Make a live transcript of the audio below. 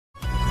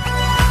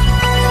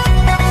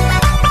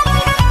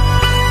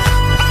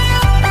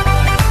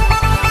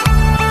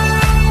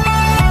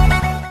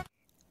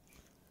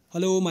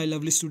Hello, my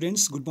lovely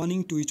students. Good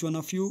morning to each one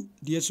of you.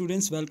 Dear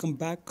students, welcome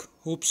back.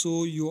 Hope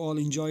so you all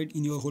enjoyed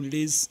in your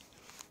holidays.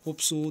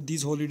 Hope so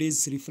these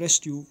holidays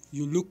refreshed you.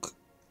 You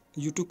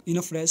took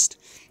enough rest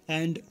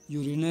and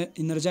you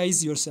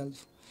energize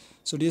yourself.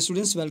 So, dear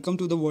students, welcome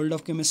to the world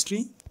of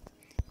chemistry.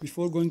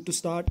 Before going to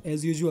start,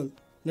 as usual,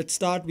 let's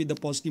start with the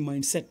positive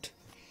mindset.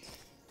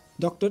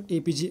 Dr.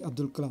 APJ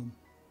Abdul Kalam.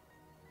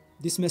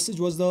 This message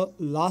was the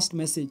last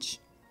message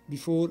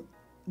before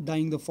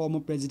dying the former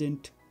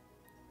president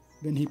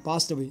when he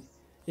passed away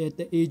at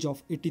the age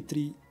of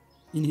 83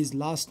 in his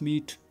last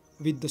meet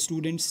with the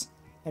students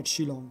at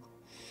Shillong.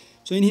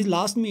 So in his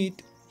last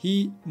meet,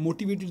 he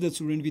motivated the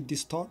student with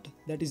this thought,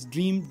 that is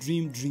dream,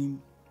 dream,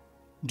 dream.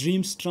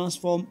 Dreams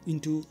transform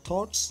into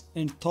thoughts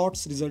and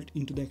thoughts result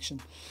into the action.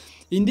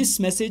 In this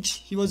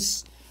message, he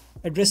was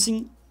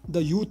addressing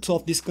the youth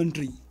of this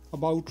country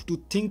about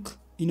to think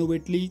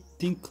innovatively,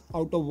 think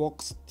out of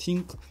box,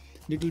 think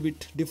little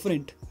bit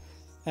different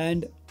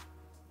and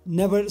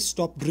never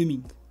stop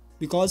dreaming.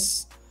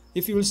 Because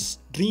if you will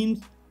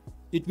dream,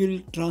 it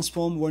will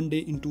transform one day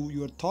into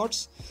your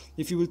thoughts.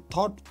 If you will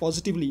thought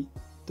positively,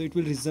 so it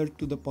will result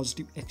to the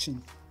positive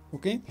action.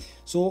 Okay,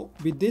 so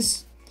with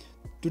this,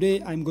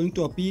 today I'm going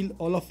to appeal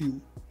all of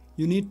you.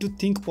 You need to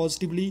think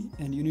positively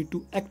and you need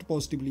to act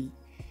positively,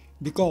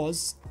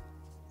 because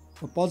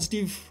a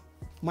positive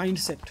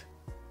mindset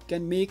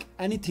can make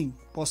anything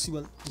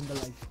possible in the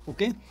life.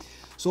 Okay,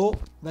 so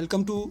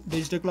welcome to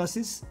digital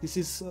classes. This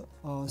is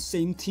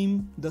same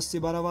theme 10 से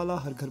 12 वाला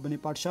हर घर बने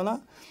पाठशाला.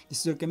 This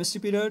is your chemistry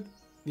period.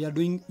 We are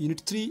doing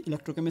unit 3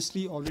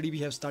 electrochemistry. Already we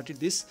have started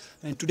this,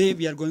 and today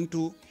we are going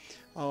to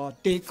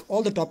take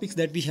all the topics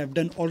that we have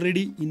done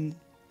already in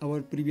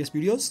our previous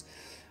videos.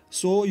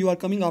 So you are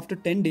coming after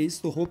 10 days,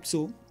 so hope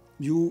so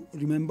you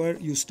remember,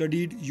 you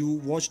studied,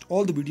 you watched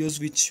all the videos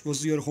which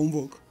was your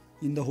homework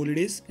in the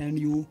holidays, and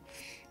you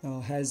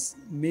has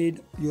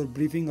made your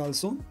briefing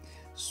also.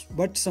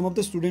 But some of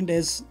the students,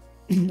 as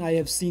I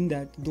have seen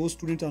that those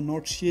students are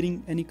not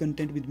sharing any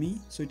content with me,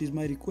 so it is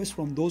my request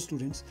from those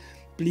students,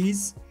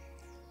 please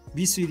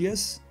be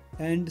serious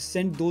and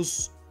send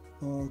those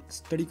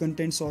study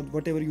contents or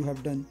whatever you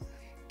have done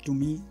to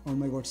me on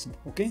my WhatsApp.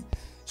 Okay,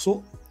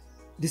 so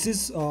this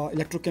is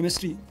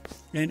electrochemistry,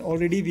 and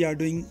already we are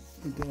doing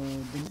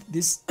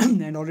this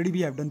and already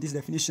we have done this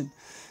definition.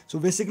 So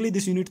basically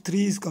this unit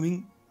 3 is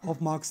coming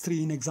of marks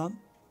 3 in exam.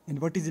 And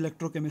what is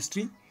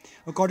electrochemistry?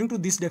 According to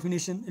this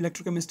definition,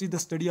 electrochemistry is the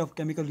study of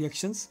chemical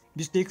reactions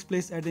which takes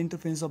place at the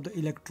interface of the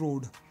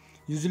electrode,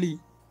 usually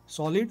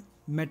solid,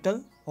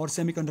 metal or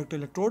semiconductor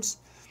electrodes,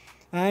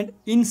 and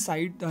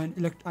inside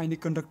an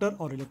ionic conductor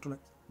or electrolyte.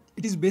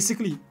 It is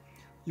basically,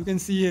 you can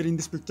see here in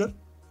this picture,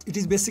 it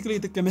is basically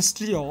the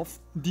chemistry of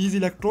these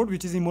electrode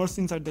which is immersed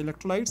inside the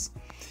electrolytes,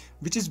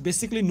 which is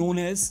basically known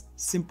as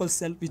simple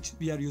cell, which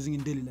we are using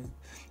in daily life.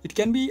 It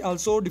can be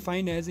also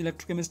defined as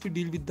electrochemistry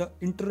deal with the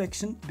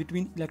interaction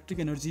between electric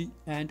energy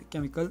and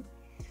chemical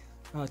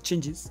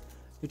changes.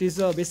 It is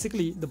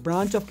basically the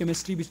branch of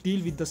chemistry which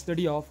deal with the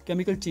study of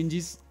chemical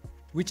changes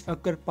which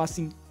occur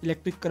passing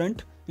electric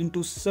current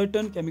into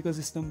certain chemical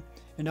system,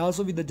 and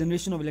also with the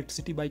generation of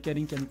electricity by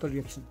carrying chemical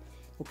reaction.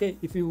 Okay,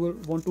 if you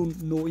want to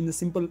know in the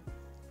simple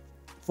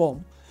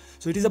form,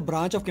 so it is a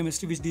branch of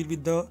chemistry which deal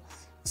with the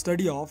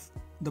study of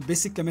the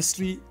basic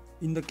chemistry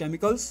in the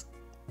chemicals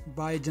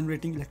by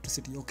generating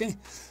electricity. Okay,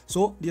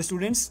 so dear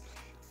students,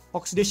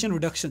 oxidation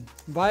reduction.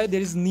 Why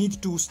there is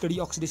need to study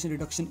oxidation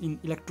reduction in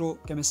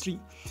electrochemistry?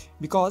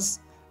 Because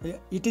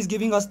it is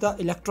giving us the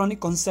electronic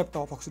concept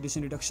of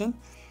oxidation reduction.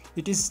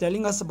 It is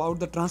telling us about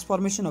the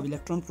transformation of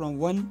electron from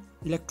one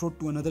electrode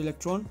to another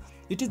electron.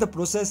 It is the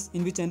process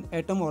in which an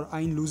atom or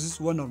ion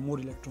loses one or more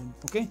electron.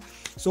 Okay,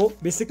 so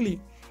basically,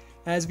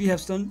 as we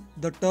have done,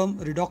 the term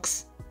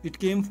redox, it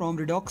came from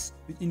redox,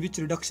 in which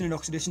reduction and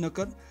oxidation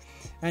occur,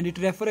 and it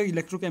refers to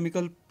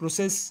electrochemical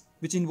process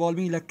which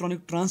involving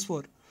electronic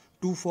transfer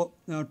to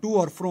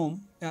or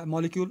from a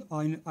molecule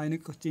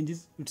ionic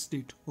changes its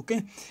state.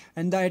 Okay,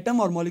 and the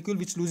atom or molecule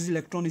which loses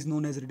electron is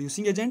known as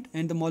reducing agent,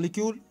 and the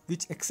molecule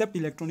which accept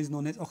electron is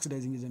known as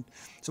oxidizing agent.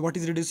 So what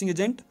is reducing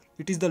agent?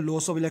 It is the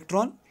loss of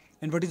electron.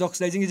 And what is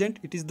oxidizing agent?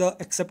 It is the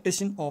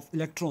acceptation of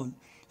electron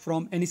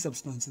from any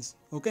substances.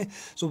 Okay,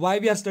 so why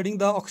we are studying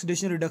the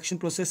oxidation reduction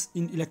process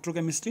in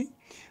electrochemistry?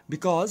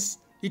 Because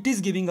it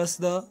is giving us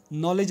the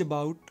knowledge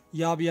about,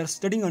 we are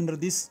studying under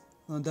this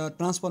the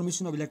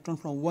transformation of electron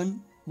from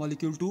one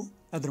molecule to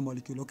other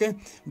molecule, okay,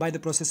 by the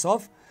process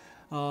of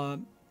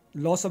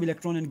loss of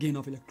electron and gain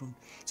of electron.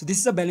 So this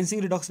is a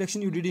balancing redox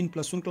reaction you did in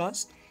 +1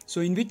 class. So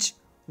in which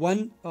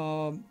one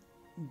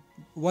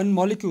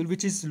molecule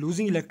which is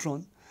losing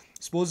electron,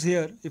 suppose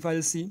here if I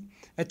will see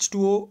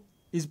H2O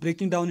is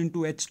breaking down into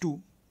H2,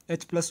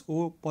 H plus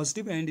O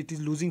positive, and it is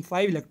losing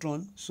 5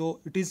 electron. So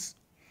it is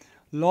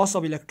loss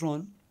of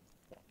electron.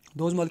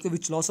 Those molecules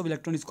which loss of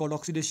electron is called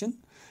oxidation,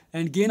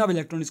 and gain of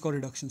electron is called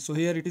reduction. So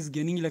here it is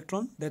gaining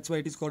electron, that's why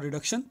it is called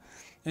reduction.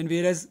 And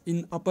whereas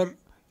in upper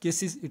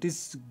cases it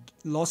is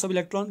loss of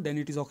electron, then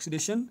it is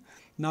oxidation.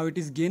 Now it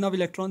is gain of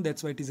electron,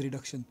 that's why it is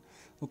reduction.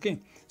 Okay,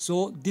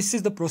 so this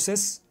is the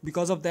process.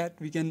 Because of that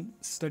we can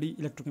study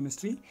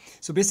electrochemistry.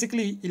 So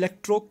basically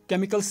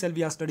electrochemical cell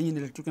we are studying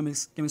in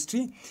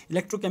electrochemistry.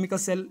 Electrochemical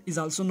cell is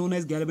also known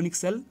as galvanic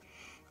cell.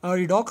 A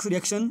redox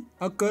reaction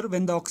occur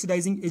when the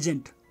oxidizing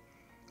agent,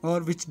 or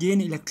which gain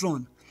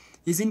electron,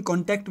 is in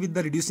contact with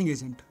the reducing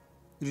agent.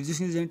 The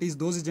reducing agent is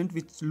those agents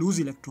which lose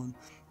electron.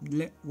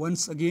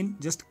 Once again,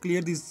 just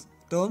clear this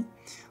term.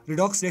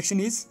 Redox reaction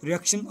is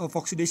reaction of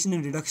oxidation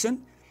and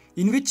reduction,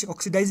 in which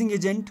oxidizing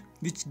agent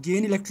which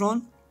gain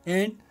electron,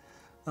 and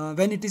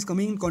when it is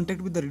coming in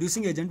contact with the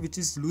reducing agent which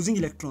is losing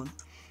electron,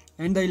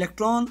 and the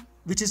electron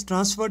which is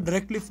transferred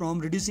directly from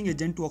reducing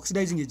agent to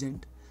oxidizing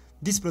agent,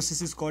 this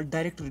process is called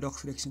direct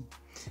redox reaction.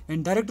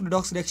 And direct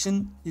redox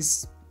reaction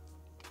is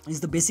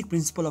the basic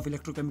principle of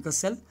electrochemical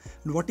cell.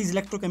 And what is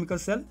electrochemical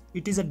cell?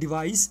 It is a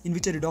device in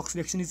which a redox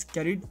reaction is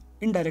carried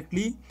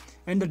indirectly,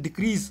 and the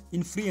decrease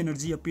in free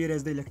energy appear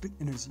as the electric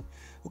energy.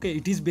 Okay,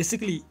 it is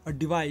basically a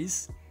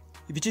device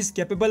which is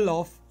capable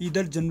of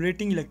either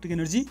generating electric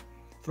energy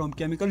from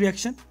chemical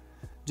reaction,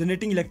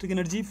 generating electric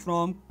energy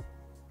from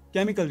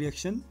chemical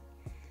reaction,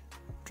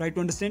 try to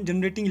understand,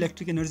 generating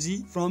electric energy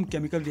from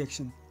chemical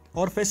reaction,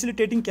 or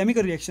facilitating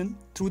chemical reaction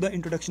through the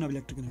introduction of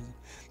electric energy.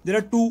 There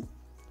are two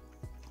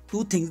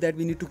things that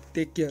we need to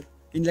take care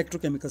in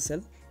electrochemical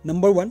cell.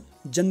 Number one,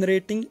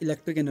 generating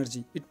electric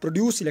energy. It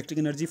produces electric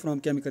energy from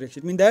chemical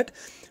reaction. It means that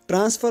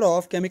transfer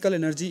of chemical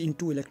energy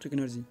into electric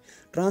energy.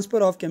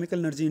 Transfer of chemical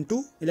energy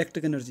into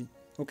electric energy.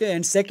 Okay,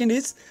 and second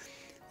is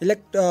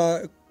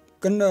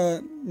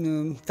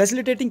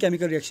facilitating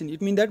chemical reaction.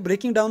 It means that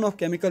breaking down of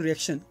chemical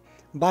reaction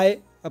by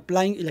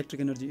applying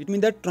electric energy. It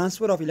means that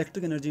transfer of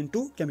electric energy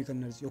into chemical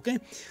energy. Okay,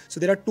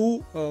 so there are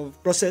two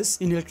process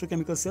in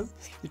electrochemical cell.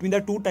 It means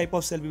that two type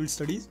of cell we will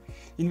study,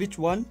 in which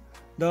one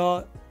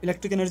the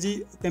electric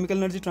energy, chemical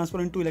energy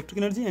transfer into electric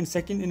energy, and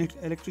second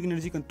electric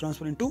energy can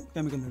transfer into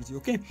chemical energy.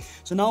 Okay,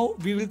 so now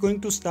we will going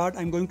to start.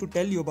 I'm going to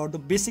tell you about the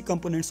basic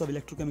components of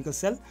electrochemical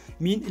cell.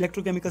 Mean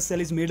electrochemical cell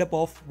is made up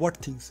of what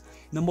things?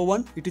 Number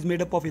one, it is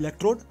made up of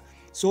electrode.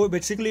 So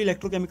basically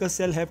electrochemical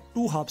cell have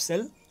two half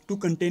cell, two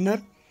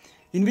container,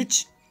 in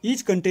which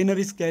each container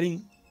is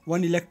carrying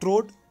one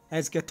electrode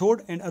as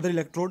cathode and other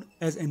electrode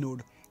as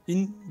anode,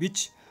 in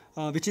which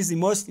is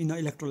immersed in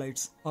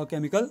electrolytes or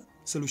chemical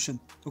solution.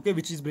 Okay,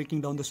 which is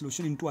breaking down the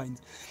solution into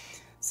ions.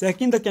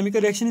 Second, the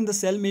chemical reaction in the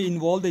cell may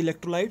involve the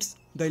electrolytes,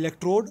 the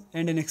electrode,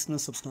 and an external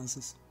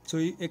substances. So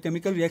a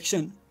chemical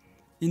reaction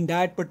in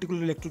that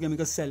particular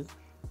electrochemical cell,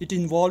 it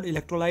involved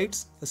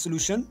electrolytes, a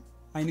solution,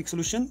 ionic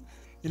solution,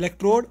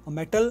 electrode, a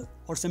metal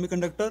or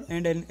semiconductor,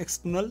 and an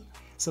external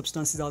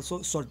substance is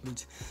also salt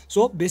bridge.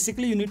 So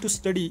basically you need to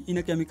study in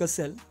a chemical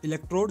cell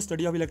electrode,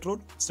 study of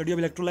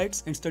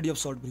electrolytes, and study of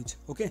salt bridge.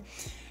 Okay,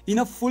 in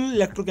a full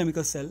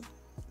electrochemical cell,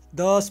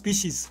 the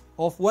species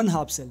of one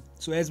half cell.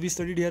 So as we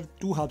studied here,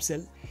 two half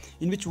cell,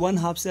 in which one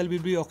half cell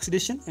will be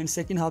oxidation and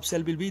second half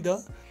cell will be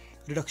the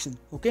reduction.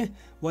 Okay,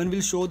 one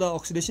will show the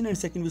oxidation and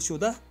second will show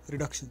the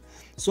reduction.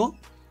 So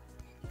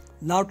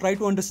now try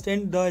to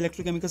understand the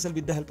electrochemical cell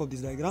with the help of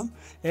this diagram.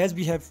 As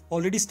we have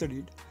already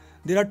studied,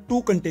 there are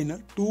two container,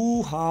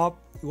 two half,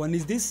 one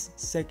is this,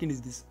 second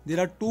is this. There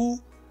are two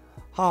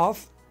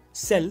half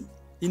cell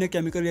in a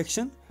chemical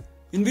reaction,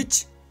 in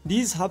which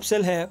these half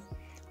cell have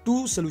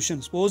two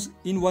solutions. Suppose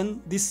in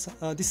one this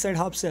side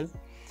half cell,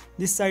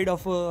 this side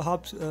of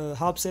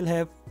half cell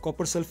have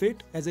copper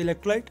sulfate as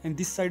electrolyte, and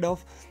this side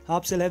of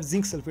half cell have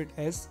zinc sulfate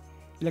as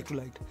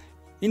electrolyte.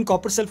 In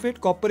copper sulfate,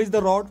 copper is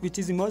the rod which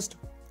is immersed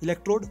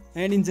electrode,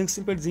 and in zinc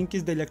sulfate, zinc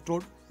is the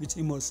electrode which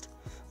immersed.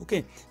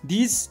 Okay,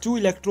 these two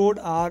electrode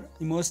are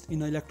immersed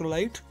in an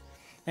electrolyte,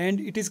 and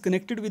it is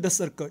connected with a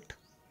circuit.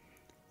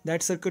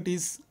 That circuit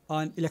is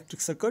an electric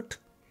circuit.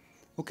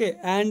 Okay,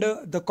 and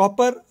the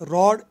copper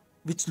rod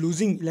which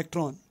losing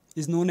electron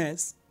is known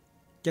as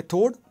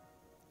cathode.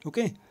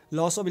 Okay,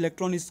 loss of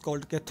electron is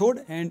called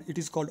cathode, and it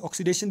is called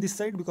oxidation this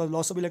side because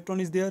loss of electron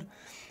is there.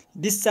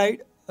 This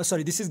side,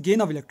 this is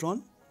gain of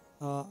electron.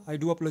 I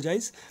do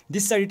apologize.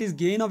 This side it is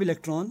gain of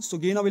electron. So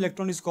gain of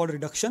electron is called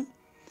reduction,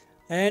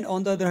 and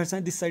on the other hand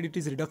side, this side it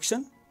is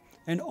reduction,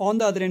 and on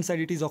the other hand side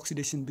it is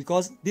oxidation,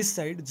 because this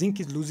side zinc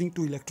is losing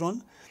 2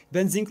 electron.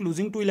 When zinc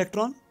losing 2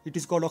 electron, it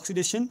is called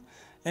oxidation,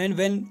 and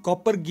when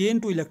copper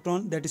gain 2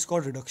 electron, that is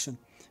called reduction.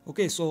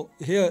 Okay, so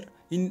here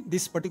in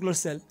this particular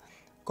cell,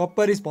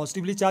 copper is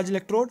positively charged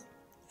electrode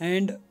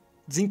and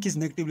zinc is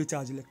negatively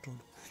charged electrode.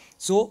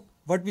 So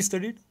what we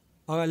studied,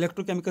 our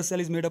electrochemical cell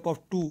is made up of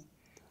two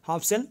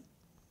half cell,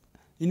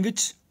 in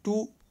which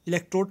two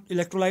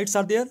electrolytes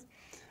are there,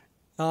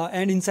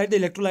 and inside the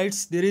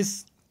electrolytes there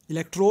is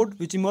electrode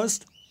which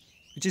immersed,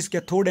 which is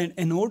cathode and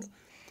anode.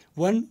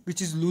 One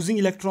which is losing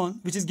electron,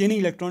 which is gaining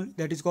electron,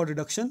 that is called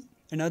reduction.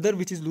 Another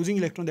which is losing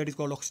electron, that is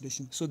called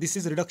oxidation. So this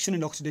is reduction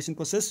and oxidation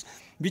process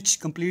which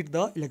complete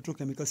the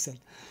electrochemical cell.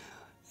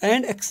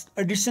 And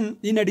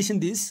in addition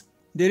this,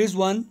 there is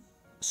one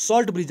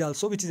salt bridge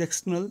also which is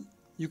external.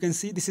 You can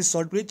see this is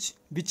salt bridge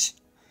which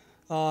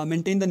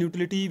maintain the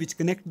neutrality, which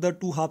connect the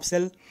two half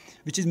cell,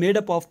 which is made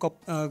up of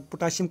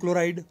potassium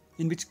chloride,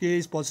 in which K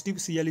is positive,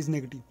 Cl is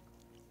negative.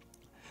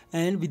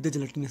 and with the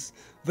gelatinous.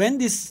 When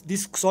this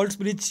salt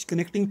bridge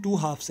connecting two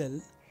half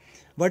cell,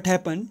 what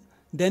happened?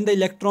 Then the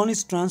electron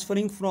is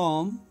transferring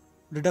from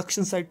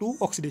reduction side to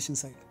oxidation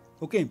side.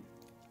 Okay,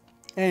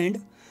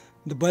 and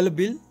the bulb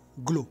will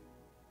glow.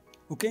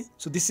 Okay,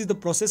 so this is the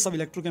process of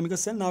electrochemical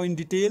cell. Now in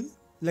detail,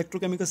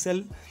 electrochemical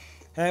cell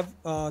have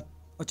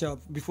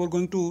before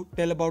going to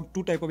tell about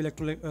two type of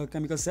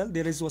electrochemical cell,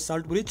 there is a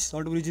salt bridge.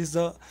 Salt bridge is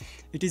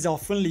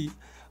oftenly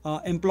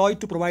employed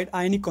to provide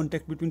ionic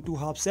contact between two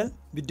half cell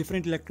with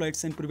different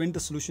electrolytes and prevent the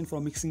solution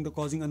from mixing,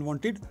 causing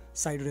unwanted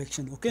side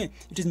reaction. Okay,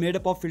 it is made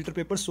up of filter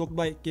paper soaked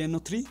by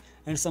KNO3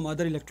 and some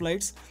other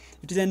electrolytes.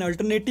 It is an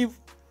alternative.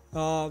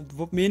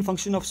 Main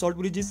function of salt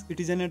bridge is it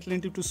is an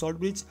alternative to salt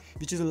bridge,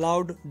 which is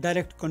allowed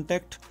direct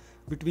contact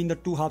between the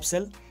two half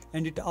cell,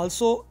 and it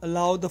also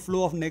allows the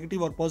flow of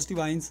negative or positive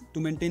ions to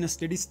maintain a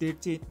steady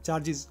state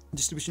charges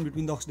distribution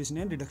between the oxidation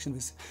and reduction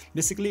phase.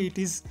 Basically, it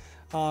is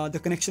the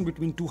connection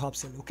between two half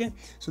cell. Okay,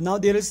 so now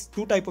there is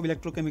two type of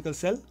electrochemical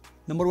cell.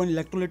 Number one,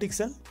 electrolytic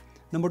cell.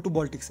 Number two,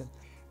 Voltaic cell.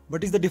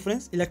 What is the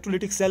difference?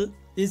 Electrolytic cell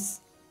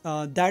is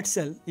that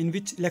cell in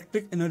which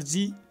electric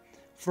energy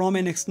from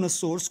an external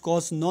source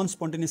cause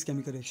non-spontaneous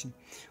chemical reaction.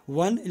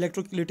 One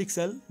electrolytic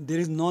cell, there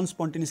is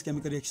non-spontaneous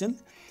chemical reaction,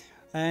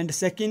 and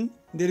second,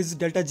 there is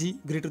delta G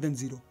greater than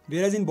 0.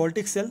 Whereas in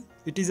Voltaic cell,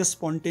 it is a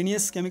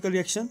spontaneous chemical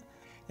reaction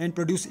and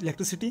produce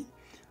electricity,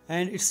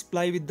 and its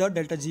supply with the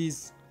delta G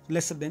is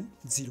lesser than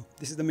 0.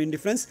 This is the main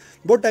difference.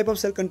 Both type of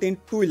cell contain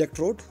two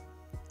electrodes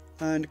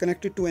and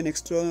connected to an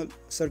external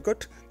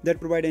circuit that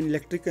provide an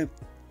electric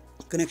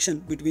connection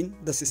between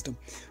the system.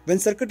 When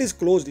circuit is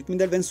closed, it means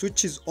that when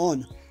switch is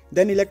on,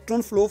 then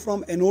electron flow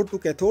from anode to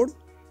cathode,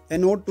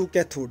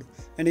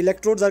 and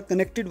electrodes are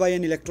connected by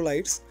an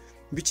electrolytes,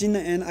 which in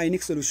an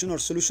ionic solution or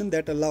solution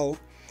that allow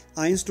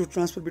ions to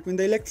transfer between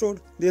the electrode,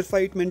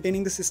 thereby it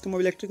maintaining the system of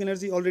electric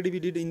energy. Already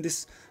we did in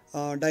this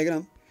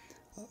diagram.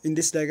 In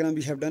this diagram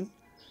we have done.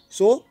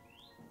 So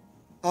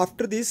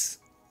after this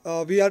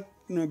we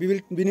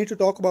need to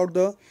talk about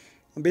the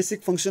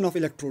basic function of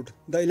electrode.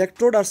 The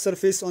electrode are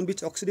surface on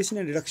which oxidation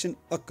and reduction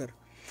occur.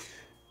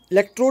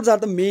 Electrodes are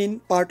the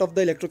main part of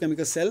the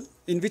electrochemical cell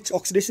in which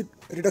oxidation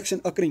reduction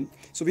occurring.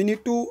 So we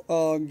need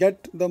to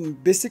get the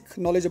basic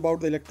knowledge about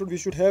the electrode. We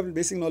should have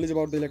basic knowledge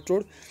about the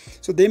electrode.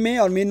 So they may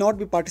or may not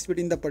be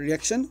participating in the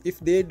reaction. If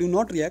they do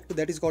not react,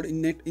 that is called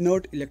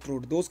inert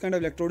electrode. Those kind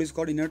of electrode is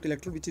called inert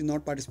electrode, which is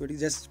not participating.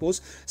 Just suppose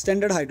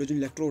standard hydrogen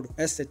electrode,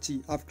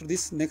 SHE. After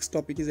this, next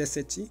topic is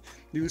SHE.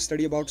 We will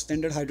study about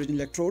standard hydrogen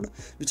electrode,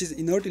 which is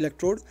inert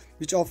electrode,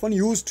 which often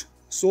used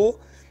so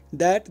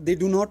that they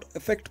do not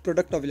affect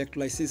product of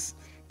electrolysis.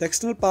 The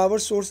external power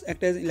source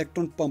acts as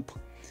electron pump.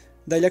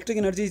 The electric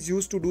energy is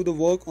used to do the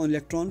work on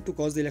electron to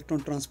cause the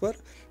electron transfer.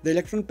 The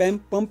electron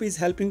pump is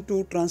helping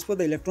to transfer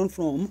the electron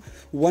from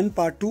one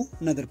part to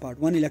another part,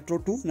 one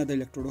electrode to another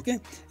electrode. Okay,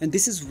 and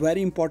this is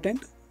very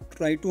important.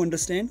 Try to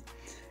understand.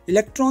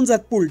 Electrons are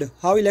pulled.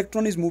 How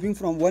electron is moving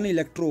from one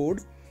electrode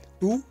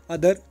to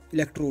other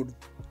electrode.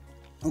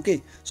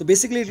 Okay, so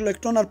basically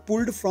electrons are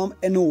pulled from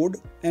anode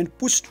and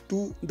pushed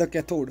to the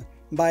cathode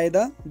by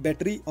the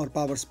battery or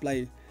power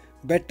supply.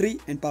 Battery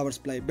and power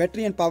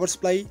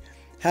supply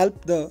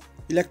help the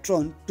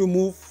electron to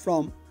move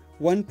from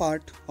one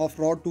part of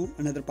rod to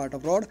another part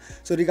of rod.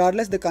 So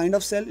regardless the kind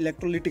of cell,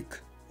 electrolytic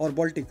or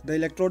Voltaic, the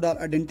electrode are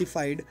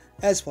identified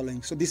as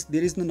following. So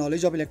there is no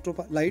knowledge of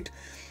electrolyte.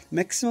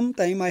 Maximum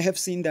time I have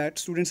seen that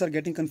students are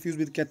getting confused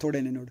with cathode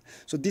and anode.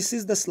 So this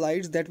is the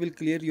slides that will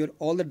clear your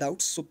all the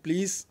doubts. So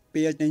please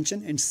pay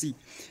attention and see.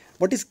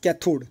 What is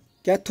cathode?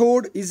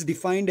 Cathode is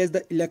defined as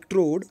the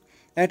electrode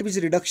at which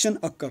reduction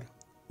occur.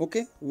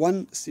 Okay,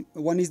 one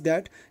is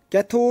that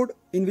cathode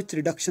in which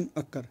reduction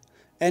occur,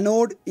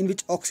 anode in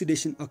which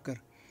oxidation occur.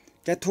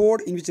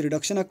 Cathode in which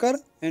reduction occur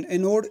and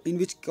anode in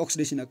which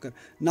oxidation occur.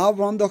 Now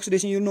from the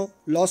oxidation, you know,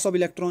 loss of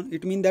electron.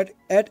 It means that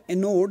at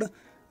anode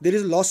there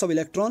is loss of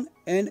electron,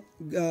 and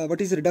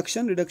what is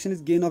reduction? Reduction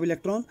is gain of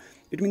electron.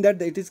 It means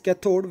that it is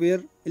cathode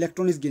where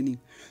electron is gaining.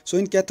 So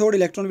in cathode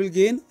electron will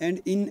gain,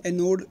 and in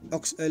anode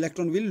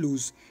electron will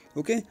lose.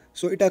 Okay,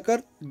 so it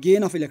occur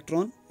gain of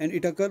electron and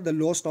it occur the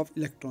loss of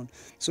electron.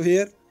 So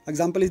here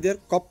example is there,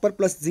 copper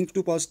plus zinc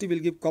 2 positive will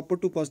give copper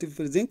 2 positive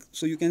for zinc.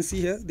 So you can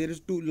see here there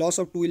is loss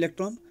of 2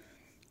 electron,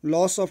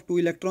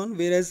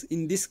 whereas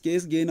in this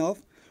case gain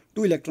of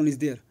 2 electron is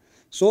there.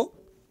 So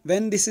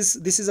when this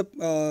is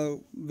a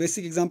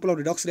basic example of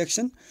redox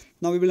reaction.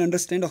 Now we will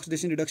understand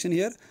oxidation reduction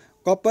here.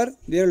 Copper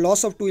where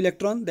loss of 2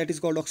 electron, that is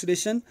called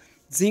oxidation.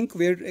 Zinc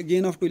where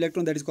gain of 2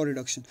 electron, that is called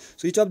reduction.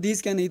 So each of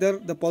these can either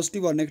the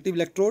positive or negative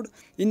electrode.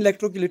 In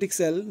electrolytic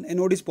cell,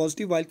 anode is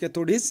positive while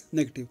cathode is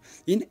negative.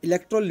 In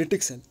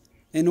electrolytic cell,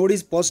 anode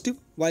is positive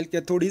while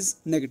cathode is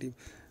negative.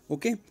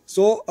 Okay,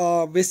 so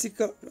basic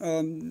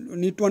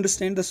need to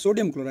understand the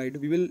sodium chloride.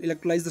 We will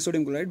electrolyze the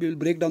sodium chloride. We will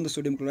break down the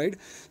sodium chloride.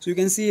 So you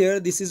can see here,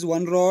 this is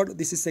one rod,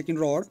 this is second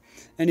rod,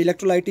 and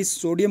electrolyte is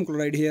sodium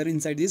chloride here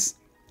inside this,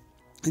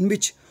 in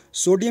which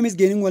sodium is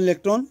gaining 1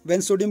 electron.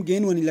 When sodium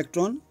gain 1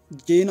 electron,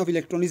 gain of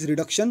electron is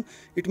reduction.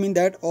 It means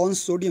that on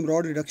sodium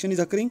rod reduction is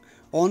occurring,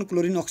 on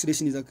chlorine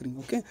oxidation is occurring,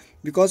 okay,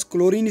 because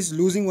chlorine is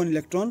losing one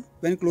electron.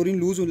 When chlorine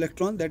lose one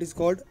electron, that is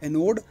called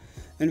anode,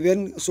 and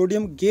when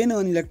sodium gain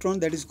one electron,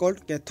 that is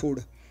called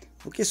cathode.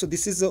 Okay, so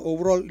this is the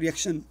overall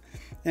reaction.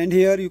 And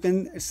here you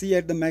can see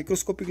at the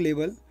microscopic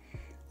level,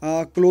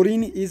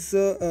 chlorine is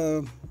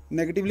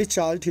negatively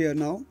charged here.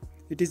 Now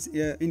it is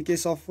in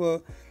case of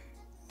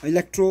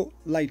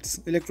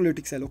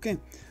electrolytic cell. Okay,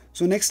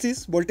 so next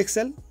is Voltaic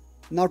cell.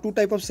 Now two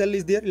type of cell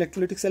is there,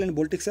 electrolytic cell and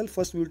Voltaic cell.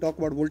 First we will talk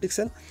about Voltaic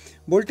cell.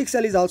 Voltaic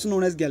cell is also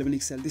known as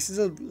galvanic cell. This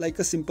is like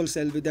a simple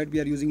cell that we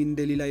are using in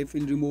daily life,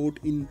 in remote,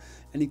 in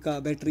any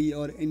car battery,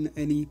 or in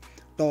any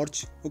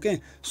torch.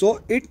 Okay, so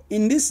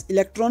in this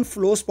electron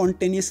flows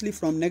spontaneously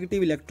from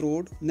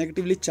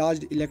negatively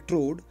charged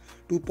electrode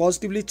to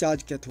positively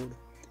charged cathode.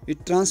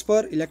 It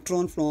transfer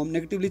electron from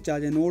negatively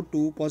charged anode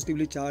to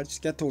positively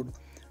charged cathode.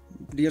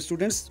 Dear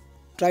students,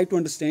 try to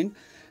understand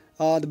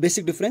the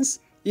basic difference.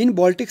 In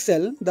Voltaic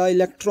cell, the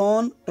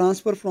electron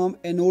transfer from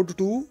anode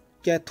to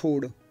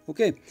cathode,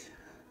 okay,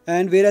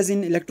 and whereas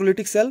in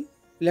electrolytic cell,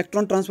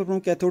 electron transfer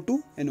from cathode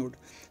to anode.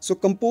 So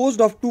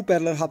composed of two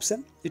parallel half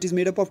cell, it is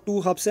made up of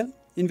two half cell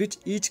in which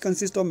each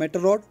consists of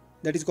metal rod,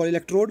 that is called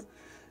electrode,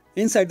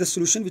 inside the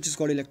solution, which is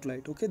called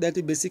electrolyte. Okay, that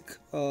is basic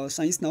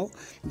science. Now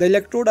the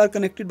electrode are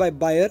connected by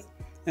wire,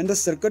 and the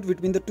circuit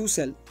between the two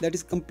cell, that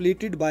is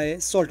completed by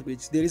a salt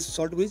bridge. There is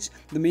salt bridge.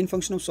 The main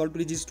function of salt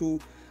bridge is to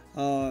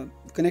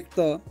connect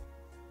the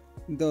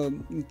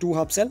two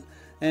half cell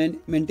and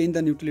maintain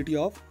the neutrality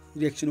of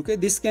reaction. Okay,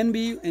 this can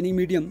be any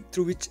medium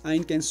through which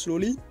ion can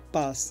slowly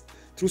pass.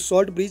 Through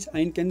salt bridge,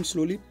 ion can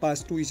slowly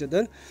pass to each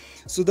other.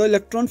 So the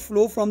electron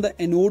flow from the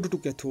anode to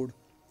cathode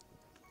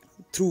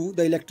through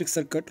the electric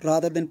circuit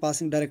rather than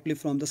passing directly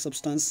from the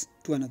substance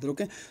to another.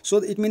 Okay, so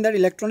it means that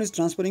electron is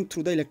transferring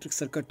through the electric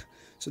circuit.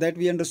 So that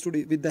we understood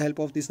with the help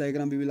of this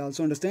diagram. We will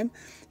also understand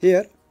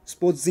here.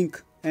 Suppose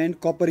zinc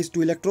and copper is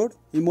two electrode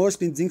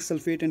immersed in zinc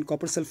sulfate and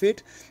copper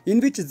sulfate,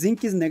 in which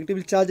zinc is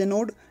negatively charged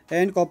anode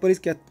and copper is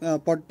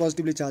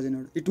positively charged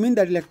anode. It means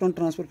that electron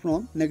transfer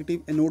from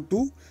negative anode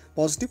to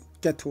positive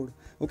cathode.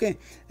 Okay,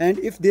 and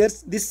if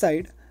there's this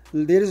side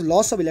there is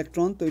loss of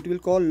electron, so it will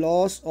call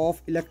loss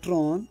of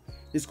electron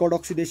is called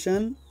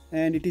oxidation,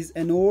 and it is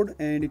anode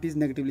and it is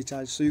negatively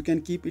charged. So you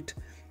can keep it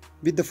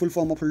with the full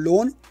form of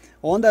lone.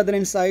 On the other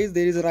hand side,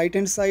 there is a right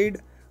hand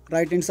side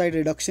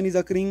reduction is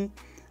occurring,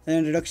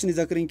 and reduction is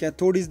occurring,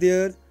 cathode is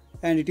there,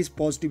 and it is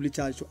positively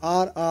charged. So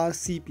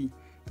RRCP.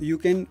 So you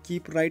can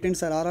keep right hand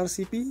side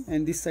RRCP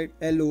and this side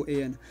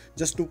LOAN,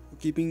 just to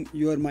keeping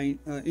your mind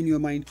in your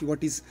mind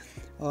what is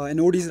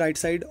anode is right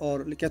side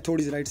or cathode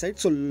is right side.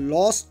 So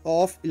loss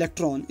of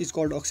electron is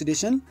called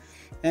oxidation,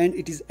 and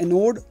it is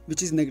anode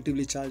which is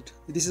negatively charged.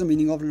 This is the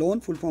meaning of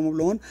lone, full form of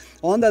lone.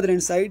 On the other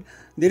hand side,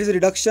 there is a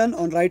reduction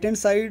on right hand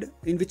side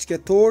in which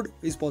cathode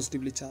is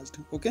positively charged.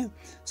 Okay,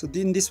 so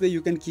in this way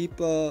you can keep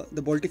the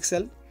Voltaic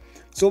cell.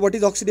 So what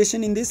is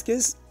oxidation in this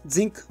case?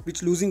 Zinc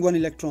which losing one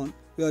electron,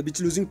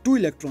 which losing two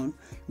electron,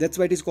 that's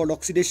why it is called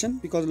oxidation,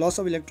 because loss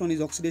of electron is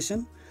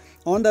oxidation.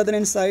 On the other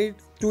hand side,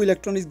 two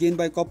electron is gained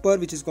by copper,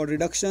 which is called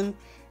reduction.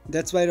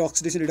 That's why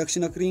oxidation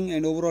reduction occurring,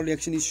 and overall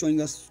reaction is showing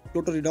us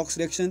total redox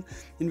reaction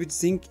in which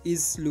zinc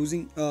is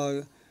losing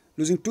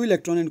two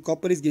electron and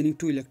copper is gaining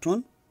two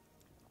electron.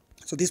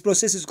 So this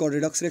process is called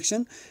redox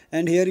reaction.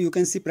 And here you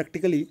can see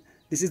practically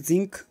this is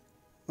zinc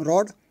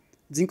rod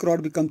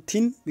become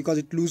thin because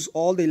it lose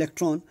all the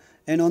electron,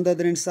 and on the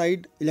other hand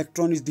side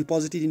electron is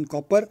deposited in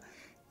copper.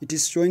 It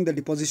is showing the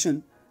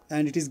deposition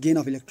and it is gain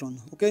of electron.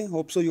 Okay,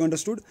 hope so you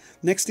understood.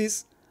 Next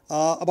is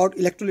about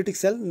electrolytic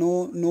cell.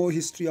 No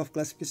history of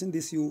classification,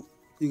 this you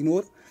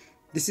ignore.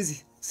 This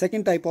is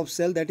second type of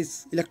cell, that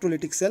is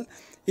electrolytic cell.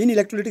 In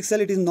electrolytic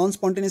cell, it is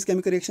non-spontaneous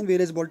chemical reaction,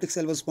 whereas Voltaic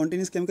cell was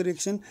spontaneous chemical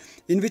reaction,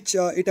 in which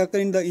it occur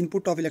in the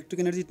input of electric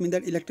energy. It means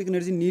that electric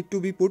energy need to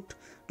be put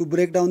to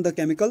break down the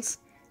chemicals.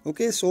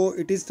 Okay, so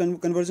it is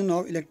conversion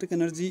of electric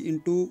energy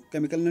into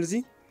chemical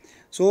energy.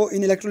 So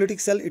in electrolytic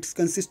cell, it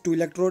consists two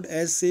electrode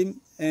as same,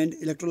 and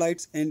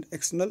electrolytes and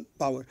external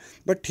power.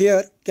 But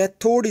here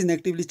cathode is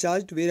negatively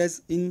charged,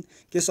 whereas in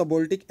case of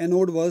Voltaic,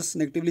 anode was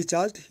negatively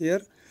charged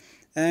here,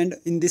 and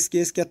in this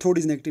case cathode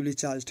is negatively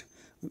charged.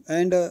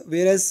 And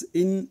whereas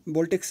in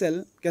Voltaic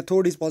cell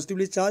cathode is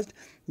positively charged,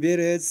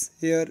 whereas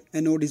here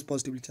anode is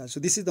positively charged. So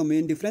this is the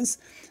main difference.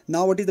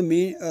 Now what is the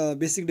main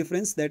basic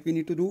difference that we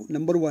need to do?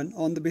 Number one,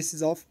 on the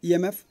basis of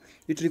EMF,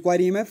 it require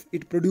EMF,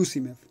 it produce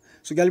EMF.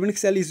 So galvanic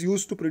cell is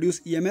used to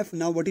produce EMF.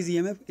 Now what is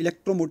EMF?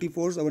 Electromotive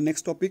force, our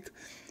next topic.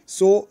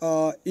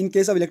 So in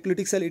case of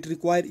electrolytic cell, it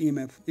require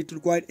EMF, it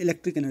require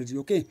electric energy.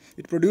 Okay,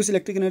 it produce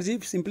electric energy,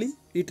 simply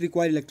it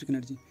require electric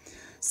energy.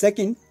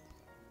 Second,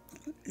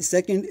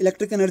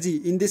 electric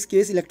energy, in this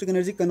case electric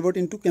energy convert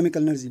into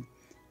chemical energy,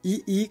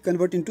 EE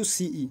convert into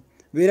CE,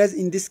 whereas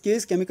in this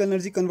case chemical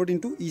energy convert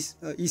into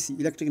EC,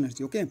 electric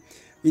energy. Okay,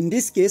 in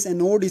this case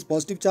anode is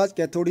positive charge,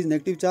 cathode is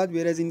negative charge,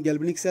 whereas in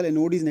galvanic cell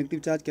anode is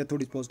negative charge,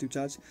 cathode is positive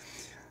charge.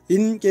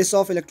 In case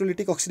of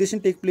electrolytic, oxidation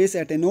take place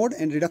at anode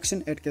and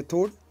reduction at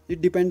cathode.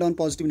 it depends on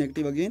positive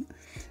negative again.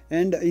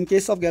 And in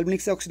case of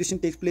galvanic cell, oxidation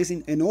takes place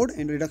in anode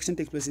and reduction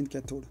takes place in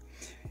cathode.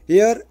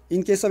 Here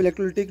in case of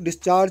electrolytic,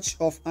 discharge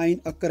of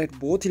ion occur at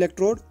both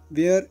electrode,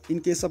 where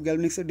in case of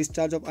galvanic cell,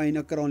 discharge of ion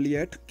occur only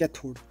at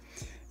cathode.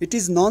 It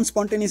is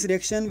non-spontaneous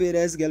reaction,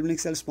 whereas galvanic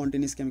cell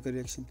spontaneous chemical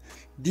reaction.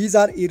 These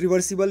are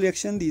irreversible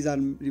reaction, these are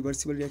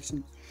reversible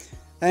reaction.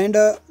 And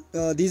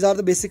these are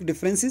the basic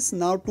differences.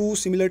 Now two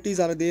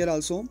similarities are there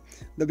also.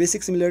 The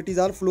basic similarities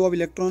are flow of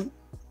electron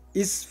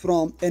is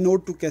from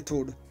anode to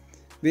cathode,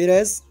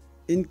 whereas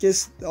in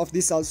case of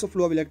this also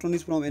flow of electron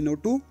is from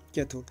anode to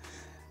cathode.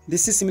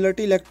 This is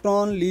similarity,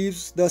 electron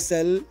leaves the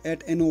cell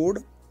at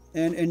anode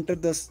and enter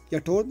the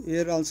cathode.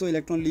 Here also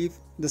electron leave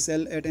the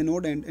cell at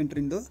anode and enter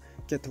in the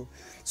cathode.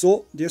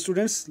 So dear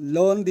students,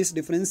 learn this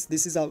difference.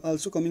 This is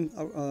also coming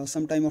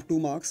some time of 2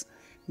 marks,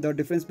 the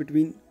difference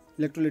between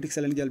electrolytic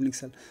cell and galvanic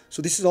cell.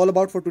 So this is all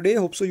about for today.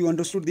 Hope so you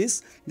understood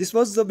this. This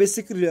was the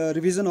basic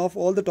revision of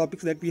all the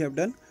topics that we have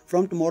done.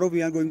 From tomorrow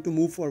we are going to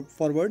move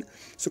forward.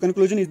 So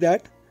conclusion is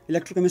that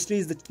electrochemistry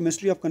is the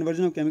chemistry of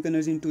conversion of chemical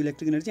energy into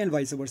electric energy and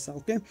vice versa.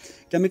 Okay,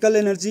 chemical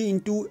energy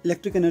into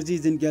electric energy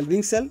is in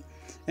galvanic cell,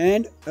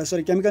 and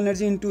chemical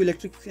energy into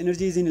electric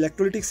energy is in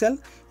electrolytic cell,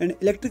 and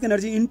electric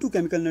energy into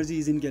chemical energy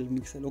is in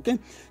galvanic cell. Okay,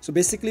 so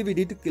basically we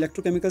did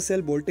electrochemical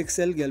cell, Voltaic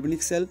cell,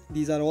 galvanic cell.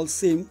 These are all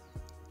same,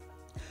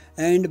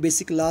 and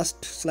basic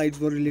last slides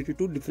were related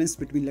to difference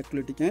between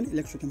electrolytic and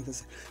electrochemical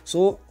cell.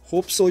 So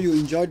hope so you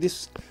enjoyed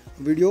this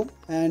video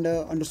and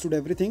understood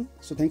everything.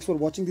 So thanks for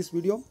watching this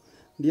video.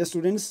 Dear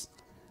students,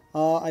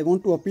 I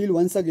want to appeal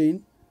once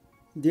again,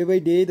 day by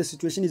day the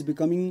situation is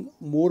becoming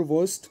more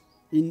worst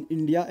in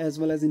India as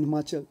well as in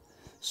Himachal.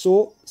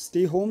 So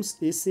stay home,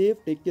 stay safe,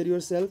 take care of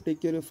yourself,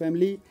 take care of your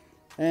family,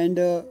 and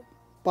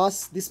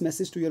pass this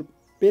message to your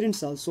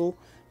parents also.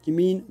 I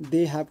mean,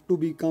 they have to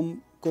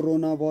become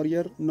corona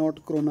warrior,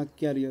 not corona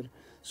carrier.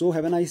 So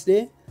have a nice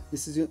day.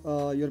 This is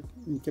your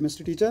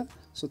chemistry teacher.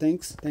 So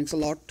thanks a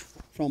lot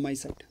from my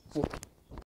side. Okay.